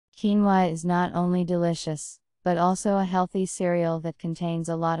Quinoa is not only delicious, but also a healthy cereal that contains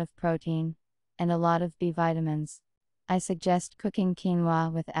a lot of protein and a lot of B vitamins. I suggest cooking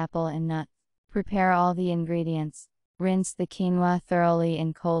quinoa with apple and nut. Prepare all the ingredients. Rinse the quinoa thoroughly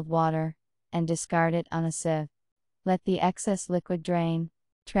in cold water and discard it on a sieve. Let the excess liquid drain.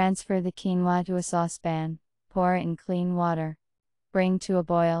 Transfer the quinoa to a saucepan. Pour in clean water. Bring to a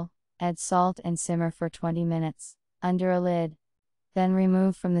boil. Add salt and simmer for 20 minutes under a lid. Then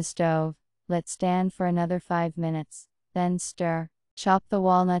remove from the stove. Let stand for another 5 minutes. Then stir. Chop the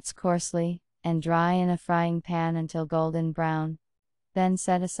walnuts coarsely and dry in a frying pan until golden brown. Then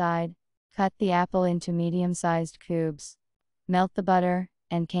set aside. Cut the apple into medium-sized cubes. Melt the butter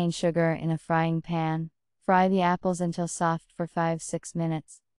and cane sugar in a frying pan. Fry the apples until soft for 5-6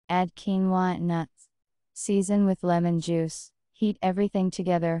 minutes. Add quinoa and nuts. Season with lemon juice. Heat everything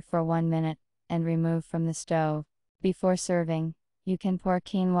together for 1 minute and remove from the stove. Before serving, you can pour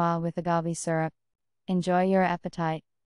quinoa with agave syrup. Enjoy your appetite.